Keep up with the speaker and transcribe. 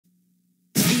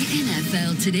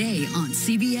NFL Today on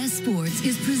CBS Sports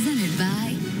is presented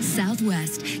by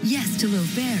Southwest. Yes to low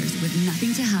fares with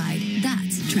nothing to hide.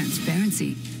 That's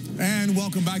transparency. And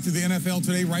welcome back to the NFL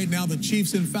Today. Right now, the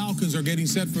Chiefs and Falcons are getting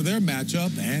set for their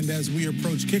matchup. And as we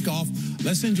approach kickoff,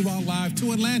 let's send you out live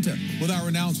to Atlanta with our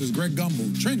announcers, Greg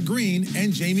Gumbel, Trent Green,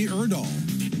 and Jamie Erdahl.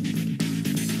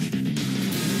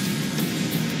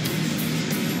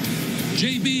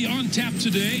 JB on tap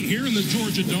today here in the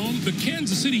Georgia Dome. The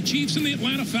Kansas City Chiefs and the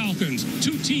Atlanta Falcons.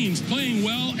 Two teams playing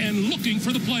well and looking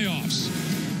for the playoffs.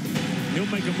 He'll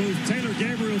make a move. Taylor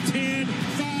Gabriel, 10,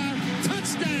 5,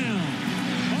 touchdown.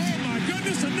 Oh, my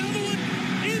goodness, another one.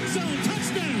 End zone,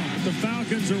 touchdown. The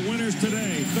Falcons are winners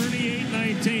today,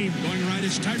 38-19. Going right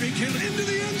is Tyreek Hill into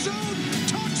the end zone.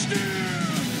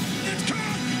 Touchdown. It's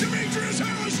caught. Demetrius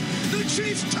Harris. The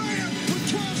Chiefs tie it with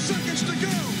 12 seconds to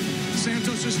go.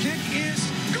 Santos' kick is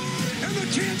good, and the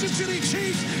Kansas City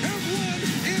Chiefs have won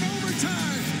in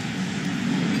overtime.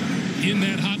 In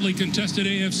that hotly contested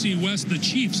AFC West, the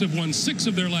Chiefs have won 6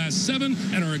 of their last 7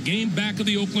 and are a game back of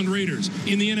the Oakland Raiders.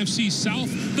 In the NFC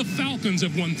South, the Falcons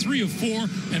have won 3 of 4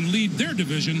 and lead their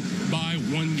division by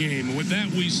 1 game. With that,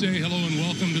 we say hello and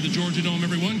welcome to the Georgia Dome,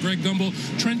 everyone. Greg Gumbel,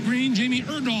 Trent Green, Jamie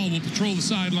Erdahl will patrol the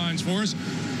sidelines for us.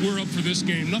 We're up for this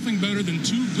game. Nothing better than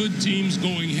 2 good teams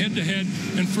going head-to-head.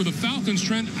 And for the Falcons,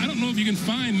 Trent, I don't know if you can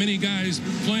find many guys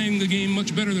playing the game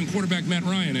much better than quarterback Matt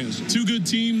Ryan is. 2 good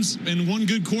teams and 1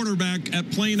 good quarterback at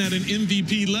playing at an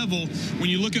MVP level. When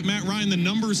you look at Matt Ryan, the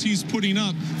numbers he's putting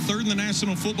up, 3rd in the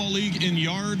National Football League in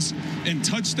yards and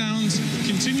touchdowns,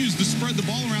 continues to spread the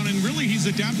ball around, and really he's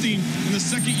adapting in the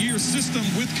second-year system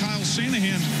with Kyle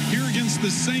Shanahan. Here against the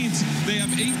Saints, they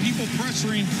have 8 people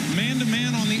pressuring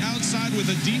man-to-man on the outside with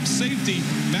a deep safety.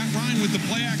 Matt Ryan with the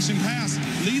play-action pass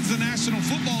leads the National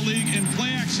Football League in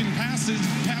play-action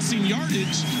passing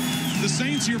yardage. The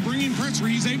Saints here bringing pressure.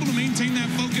 He's able to maintain that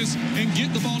focus and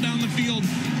get the ball down the field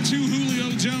to Julio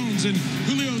Jones. And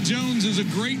Julio Jones is a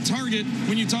great target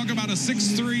when you talk about a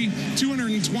 6'3",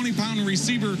 220-pound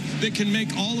receiver that can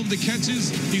make all of the catches.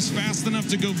 He's fast enough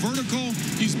to go vertical.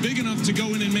 He's big enough to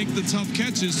go in and make the tough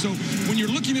catches. So when you're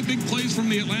looking at big plays from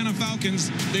the Atlanta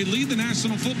Falcons, they lead the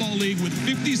National Football League with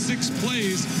 56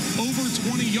 plays over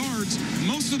 20 yards.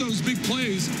 Most of those big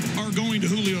plays are going to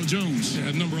Julio Jones.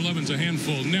 Yeah, number 11's a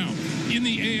handful. Now, in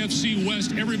the AFC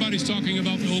West, everybody's talking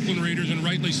about the Oakland Raiders, and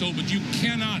rightly so, but you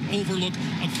cannot overlook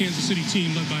a Kansas City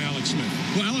team led by Alex Smith.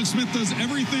 Well, Alex Smith does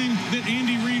everything that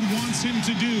Andy Reid wants him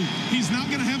to do. He's not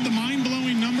going to have the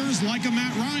mind-blowing numbers like a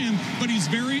Matt Ryan, but he's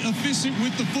very efficient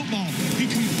with the football. He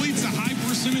completes a high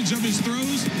percentage of his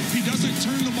throws. He doesn't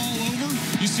turn the ball over.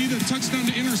 You see the touchdown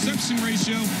to interception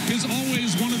ratio is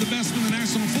always one of the best in the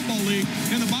National Football League.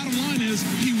 And the bottom line is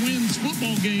he wins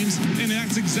football games, and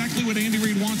that's exactly what Andy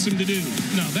Reid wants him to do.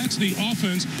 Now, that's the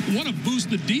offense. What a boost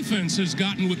the defense has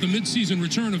gotten with the midseason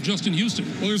return of Justin Houston.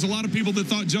 Well, there's a lot of people that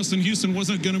thought Justin Houston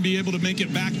wasn't going to be able to make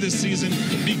it back this season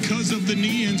because of the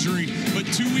knee injury.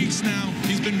 But 2 weeks now,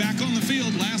 he's been back on the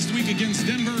field. Last week against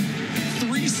Denver,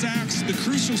 3 sacks, the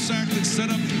crucial sack that set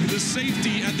up the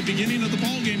safety at the beginning of the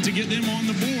ball game to get them on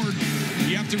the board.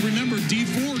 You have to remember, D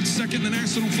Ford, 2nd in the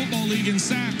National Football League in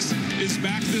sacks, is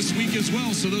back this week as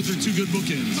well. So those are 2 good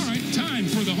bookends. All right, time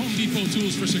for the Home Depot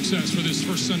Tools for Success for this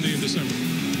first Sunday in December.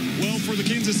 Well, for the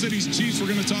Kansas City Chiefs,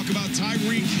 we're going to talk about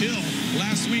Tyreek Hill.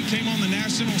 Last week came on the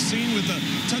national scene with a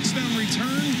touchdown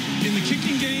return in the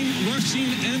kicking game, rushing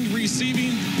and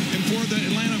receiving. And for the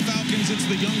Atlanta Falcons, it's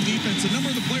the young defense. A number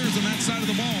of the players on that side of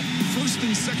the ball, 1st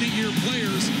and 2nd-year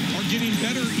players, are getting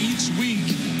better each week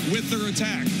with their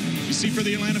attack. You see for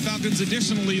the Atlanta Falcons,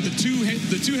 additionally, the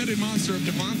two-headed monster of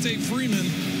Devontae Freeman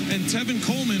and Tevin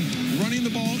Coleman running the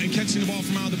ball and catching the ball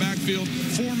from out of the backfield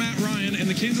for Matt Ryan. And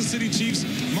the Kansas City Chiefs,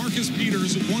 Marcus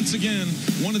Peters, once again,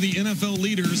 one of the NFL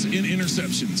leaders in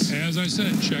interceptions. As I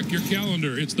said, check your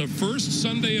calendar. It's the first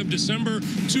Sunday of December.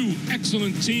 2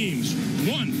 excellent teams.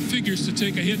 One figures to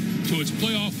take a hit to its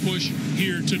playoff push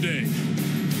here today.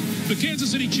 The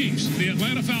Kansas City Chiefs, the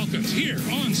Atlanta Falcons, here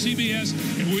on CBS,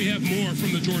 and we have more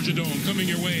from the Georgia Dome coming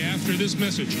your way after this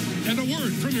message and a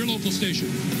word from your local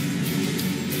station.